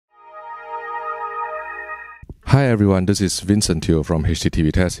Hi everyone, this is Vincent Teo from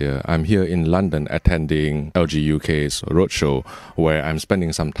HDTV Test here. I'm here in London attending LG UK's roadshow, where I'm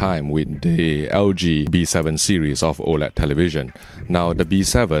spending some time with the LG B7 series of OLED television. Now the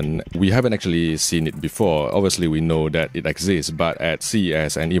B7, we haven't actually seen it before. Obviously we know that it exists, but at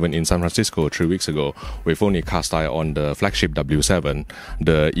CES and even in San Francisco 3 weeks ago, we've only cast eye on the flagship W7,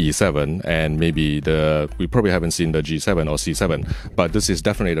 the E7, and maybe we probably haven't seen the G7 or C7, but this is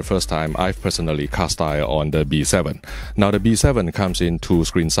definitely the first time I've personally cast eye on the B7. Now the B7 comes in two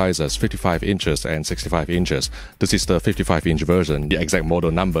screen sizes, 55 inches and 65 inches. This is the 55-inch version. The exact model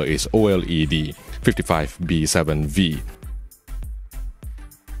number is OLED 55B7V.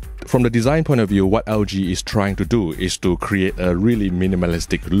 From the design point of view, what LG is trying to do is to create a really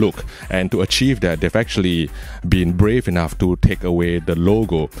minimalistic look, and to achieve that, they've actually been brave enough to take away the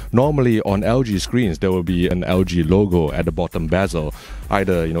logo. Normally on LG screens, there will be an LG logo at the bottom bezel,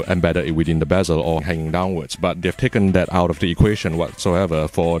 either embedded within the bezel or hanging downwards, but they've taken that out of the equation whatsoever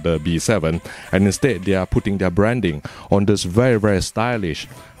for the B7, and instead they are putting their branding on this very stylish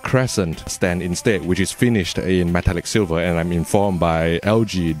crescent stand instead, which is finished in metallic silver, and I'm informed by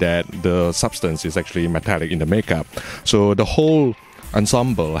LG that the substance is actually metallic in the makeup. So the whole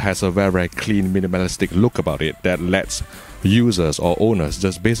ensemble has a very clean, minimalistic look about it that lets users or owners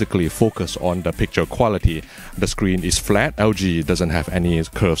just basically focus on the picture quality. The screen is flat. LG doesn't have any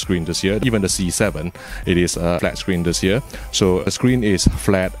curved screen this year. Even the C7, it is a flat screen this year. So the screen is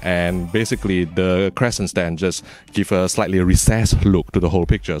flat, and basically the crescent stand just give a slightly recessed look to the whole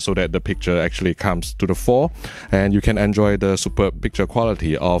picture, so that the picture actually comes to the fore and you can enjoy the superb picture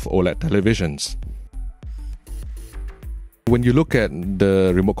quality of OLED televisions. When you look at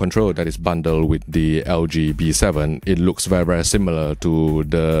the remote control that is bundled with the LG B7, it looks very similar to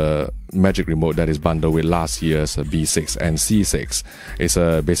the Magic Remote that is bundled with last year's B6 and C6. It's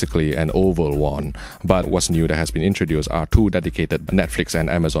basically an oval one, but what's new that has been introduced are two dedicated Netflix and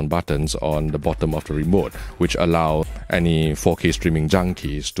Amazon buttons on the bottom of the remote, which allow any 4K streaming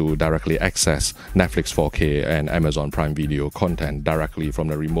junkies to directly access Netflix 4K and Amazon Prime Video content directly from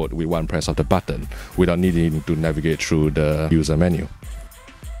the remote with one press of the button, without needing to navigate through the user menu.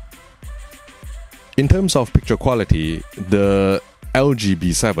 In terms of picture quality, the LG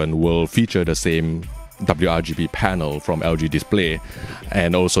B7 will feature the same WRGB panel from LG Display,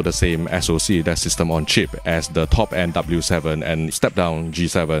 and also the same SoC, that system on chip, as the top-end W7 and step-down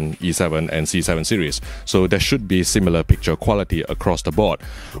G7, E7 and C7 series. So there should be similar picture quality across the board.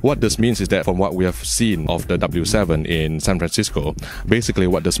 What this means is that from what we have seen of the W7 in San Francisco, basically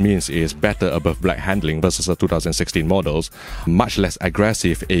what this means is better above black handling versus the 2016 models, much less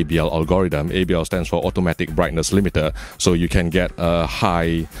aggressive ABL algorithm. ABL stands for Automatic Brightness Limiter, so you can get a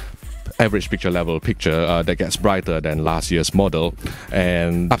high average picture level picture that gets brighter than last year's model,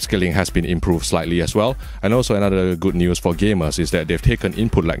 and upscaling has been improved slightly as well. And also another good news for gamers is that they've taken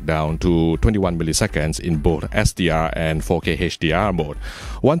input lag down to 21 milliseconds in both SDR and 4K HDR mode.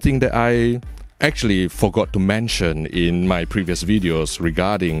 One thing that I actually forgot to mention in my previous videos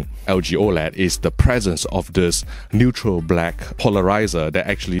regarding LG OLED is the presence of this neutral black polarizer that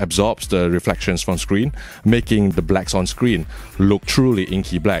actually absorbs the reflections from screen, making the blacks on screen look truly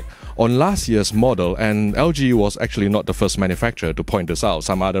inky black. On last year's model, and LG was actually not the first manufacturer to point this out,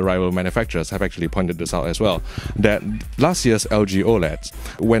 some other rival manufacturers have actually pointed this out as well, that last year's LG OLEDs,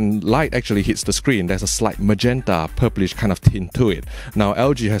 when light actually hits the screen, there's a slight magenta, purplish kind of tint to it. Now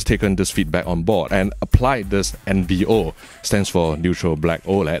LG has taken this feedback on board and applied this NBO, stands for neutral black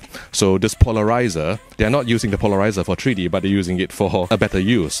OLED. So this polarizer, they're not using the polarizer for 3D, but they're using it for a better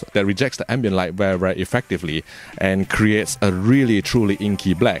use that rejects the ambient light very effectively and creates a really truly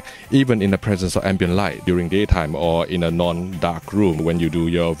inky black, even in the presence of ambient light during daytime or in a non-dark room when you do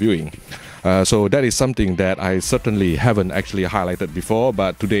your viewing. So that is something that I certainly haven't actually highlighted before,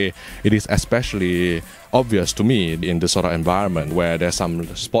 but today it is especially obvious to me in this sort of environment where there's some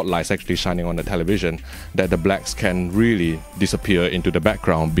spotlights actually shining on the television, that the blacks can really disappear into the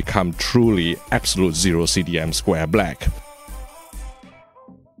background, become truly absolute zero CDM square black.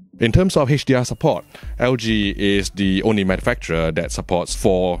 In terms of HDR support, LG is the only manufacturer that supports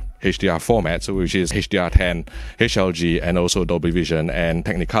 4 HDR formats, which is HDR10, HLG, and also Dolby Vision and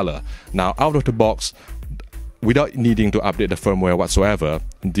Technicolor. Now, out of the box, without needing to update the firmware whatsoever,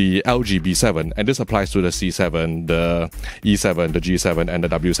 the LG B7, and this applies to the C7, the E7, the G7 and the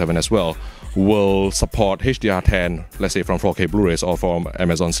W7 as well, will support HDR10, let's say from 4K Blu-rays or from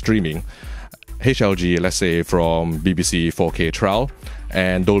Amazon streaming, HLG, let's say from BBC 4K trial,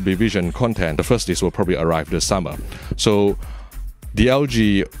 and Dolby Vision content. The first disc will probably arrive this summer. So The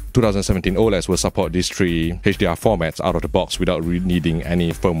LG 2017 OLEDs will support these three HDR formats out of the box without needing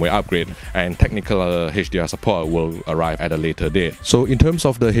any firmware upgrade, and technical HDR support will arrive at a later date. So in terms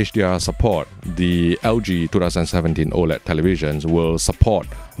of the HDR support, the LG 2017 OLED televisions will support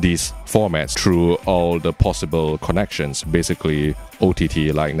these formats through all the possible connections, basically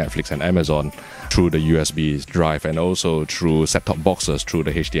OTT like Netflix and Amazon, through the USB drive, and also through set-top boxes through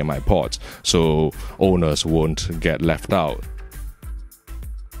the HDMI ports, so owners won't get left out.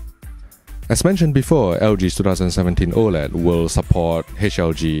 As mentioned before, LG's 2017 OLED will support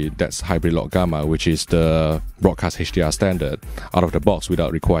HLG, that's hybrid lock gamma, which is the broadcast HDR standard, out of the box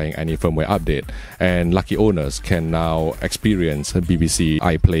without requiring any firmware update. And lucky owners can now experience BBC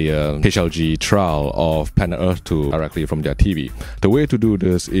iPlayer HLG trial of Planet Earth 2 directly from their TV. The way to do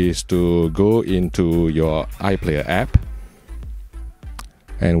this is to go into your iPlayer app,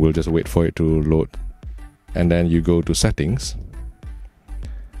 and we'll just wait for it to load. And then you go to Settings.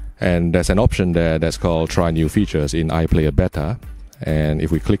 And there's an option there that's called Try New Features in iPlayer Beta. And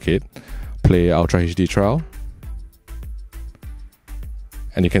if we click it, play Ultra HD trial.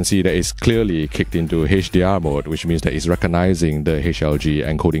 And you can see that it's clearly kicked into HDR mode, which means that it's recognizing the HLG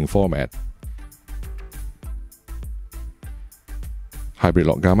encoding format. Hybrid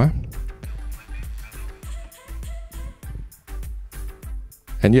lock gamma.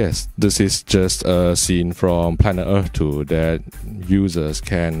 And yes, this is just a scene from Planet Earth 2 that users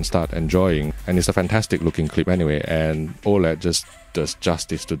can start enjoying, and it's a fantastic looking clip anyway, and OLED just does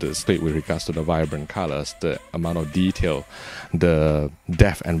justice to the clip with regards to the vibrant colors, the amount of detail, the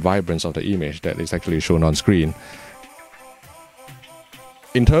depth and vibrance of the image that is actually shown on screen.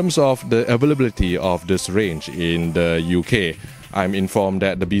 In terms of the availability of this range in the UK, I'm informed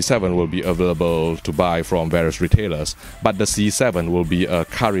that the B7 will be available to buy from various retailers, but the C7 will be a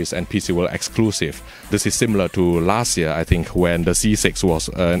Currys and PC World exclusive. This is similar to last year, I think, when the C6 was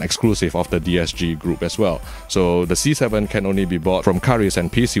an exclusive of the DSG group as well. So the C7 can only be bought from Currys and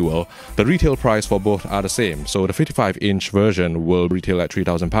PC World. The retail price for both are the same. So the 55-inch version will retail at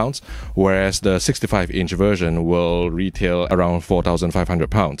 £3,000, whereas the 65-inch version will retail around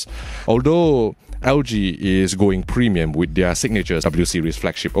 £4,500. Although LG is going premium with their signature W series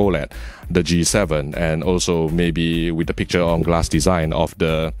flagship OLED, the G7, and also maybe with the picture on glass design of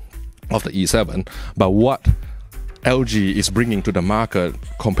the E7. But what LG is bringing to the market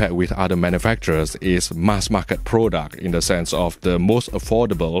compared with other manufacturers is mass market product, in the sense of the most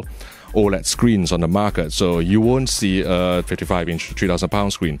affordable OLED screens on the market. So you won't see a 55-inch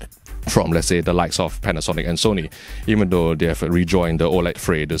 £3,000 screen from, let's say, the likes of Panasonic and Sony, even though they have rejoined the OLED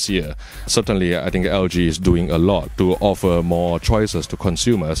fray this year. Certainly, I think LG is doing a lot to offer more choices to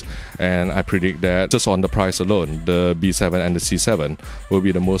consumers, and I predict that just on the price alone, the B7 and the C7 will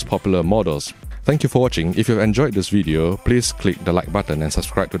be the most popular models. Thank you for watching. If you've enjoyed this video, please click the like button and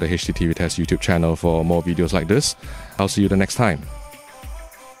subscribe to the HDTV Test YouTube channel for more videos like this. I'll see you the next time.